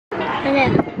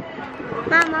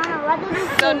Mama, what did you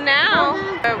So now,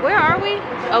 where are we?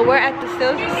 Oh, we're at the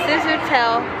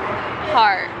SCISSORTAIL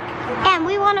Park. And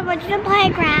we want to go to the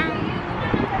playground.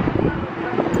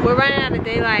 We're running out of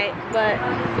daylight, but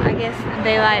I guess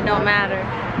daylight don't matter.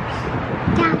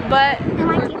 Yeah. But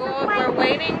we're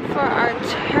waiting for our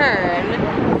turn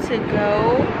to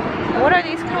go. What are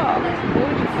these called? What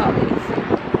would you call these?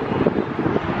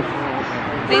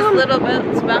 These little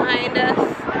boats behind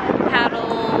us, paddle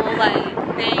like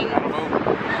thing.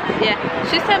 Yeah,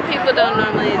 she said people don't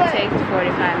normally take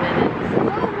 45 minutes.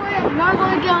 I'm not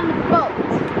going to get on the boat.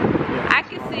 I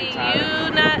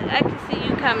can see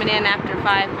you coming in after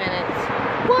 5 minutes.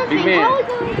 Big man. I was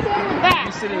going to sit in the back.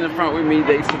 You sit in the front with me,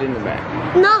 they sit in the back.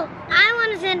 No, I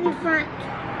want to sit in the front.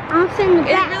 I'm sitting in the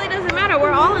back. It really doesn't matter.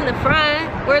 We're all in the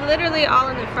front. We're literally all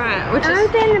in the front. I'm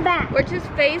sitting in the back. We're just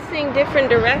facing different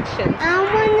directions. I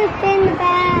want to sit in the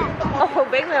back. Oh,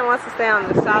 Big Man wants to stay on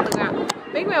the solid ground.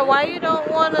 Big Man, why you don't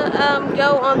want to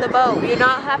go on the boat? You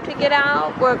don't have to get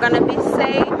out. We're going to be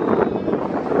safe.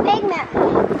 Big man.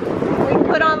 We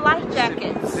put on life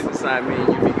jackets. Sit beside me and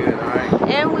you be good, alright?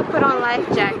 And we put on life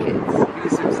jackets. You can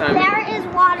sit beside me. There is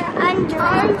water under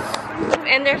us.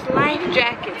 And there's life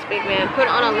jackets, Big Man. Put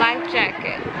on a life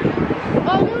jacket.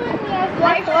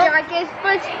 Life jackets,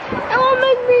 but it won't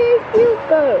make me feel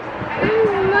good.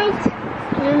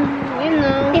 You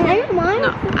know. Can I mind?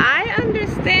 No, I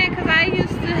understand because I used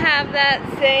to have that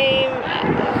same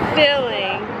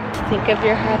feeling. Think of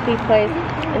your happy place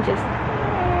and just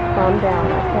calm down,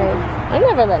 okay? I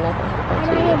never let nothing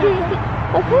happen to you.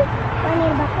 Okay?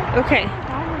 Okay.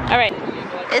 All right.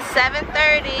 It's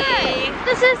 7:30.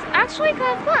 This is actually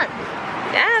kind of fun.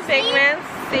 Yeah, Big Man.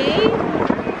 See?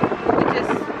 We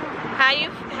just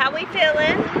how we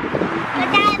feeling? But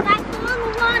Dad, if I fall in the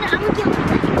water, I'm gonna kill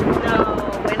myself. No,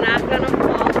 we're not gonna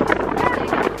fall.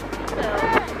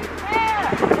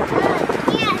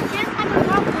 Yeah, it's just like a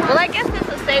rope. Well, I guess it's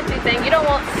a safety thing. You don't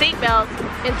want seatbelts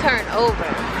and turn over.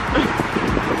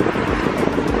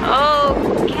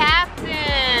 Oh,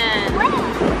 Captain.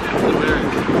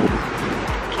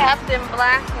 Captain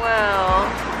Blackwell.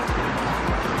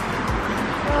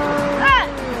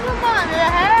 Come on,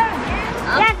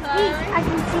 I'm I sorry.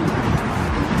 can see.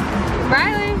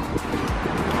 Riley.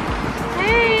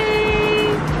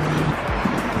 Hey.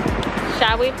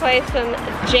 Shall we play some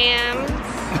jams?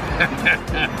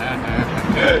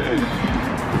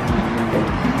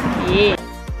 Yeah.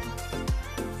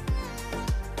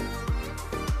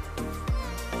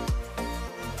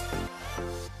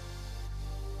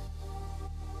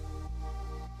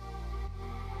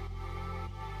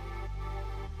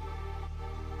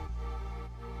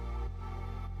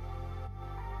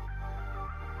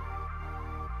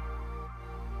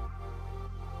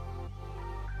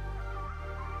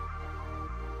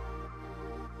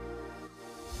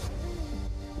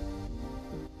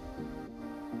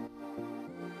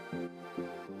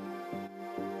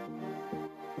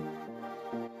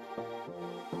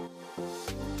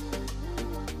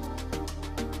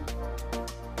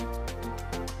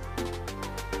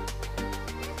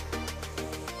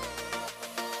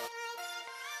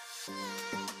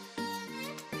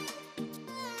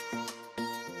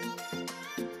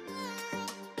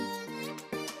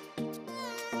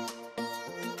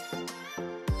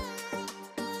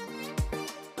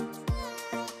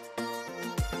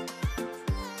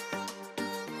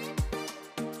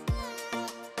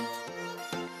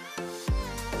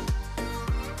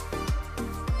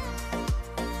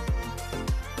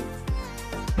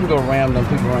 I'm gonna ram them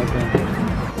people right there.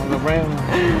 I'm gonna ram them.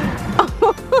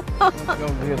 Let's go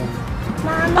get them.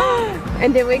 Mama. And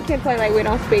then we can play like we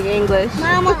don't speak English.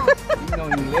 Mama. You know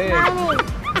you live. Mommy.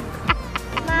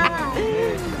 Mama.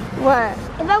 What?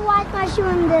 If I wash my shoe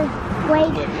in this way,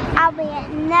 I'll be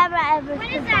never ever.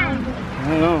 What is that? I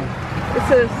don't know.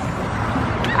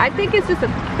 I think it's just a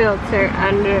filter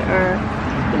under, or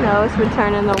you know, it's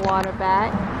returning the water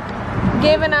back,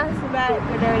 giving us back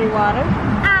the dirty water.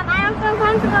 I don't feel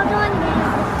comfortable doing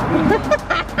this.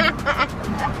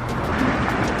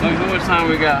 Look how much time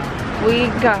we got. We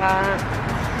got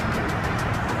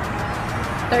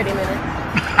 30 minutes.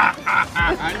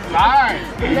 You lied.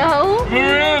 No. For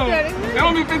real. It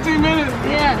only 15 minutes.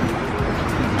 Yeah.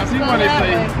 I see Go why they that say.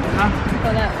 way. Huh? Go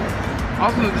that way. I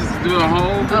was gonna just do a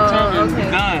whole good turn and be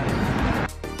okay. done.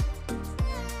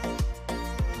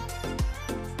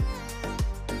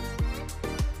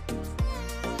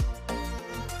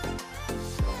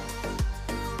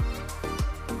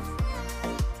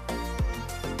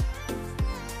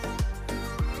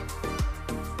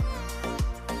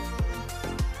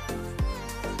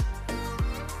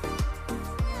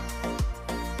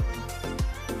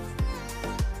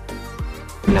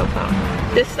 No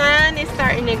phone. The sun is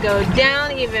starting to go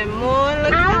down even more.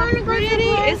 Look how pretty.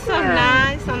 It's so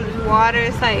nice on the water.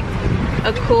 It's like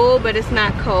a cool, but it's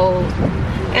not cold.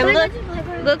 And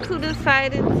look who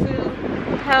decided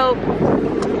to help.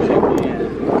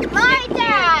 My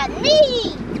dad,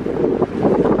 me.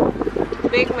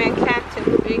 Big man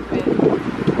captain, big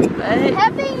man. But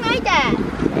Helping my dad.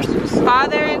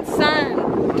 father and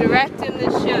son directing the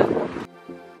ship.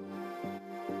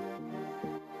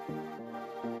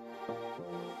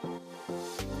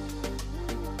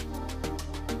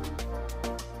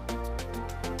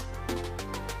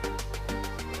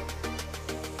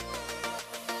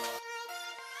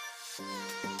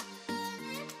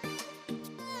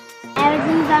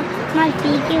 Everything's on my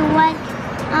feet. What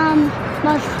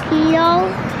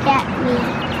mosquitoes get me.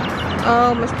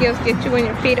 Oh, mosquitoes get you when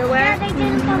your feet are Yeah, wet? they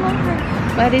didn't come over.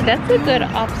 Buddy, that's a good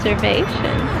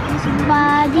observation.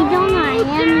 But they don't know I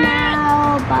am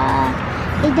now. But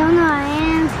they don't know I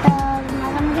am, so they're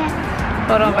not gonna get me.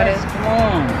 Hold on, buddy. Come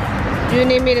on. You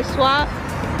need me to swap?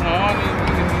 No, I need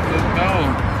to go.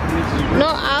 No,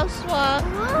 I'll swap.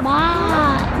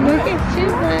 Bye. Look at you,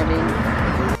 buddy.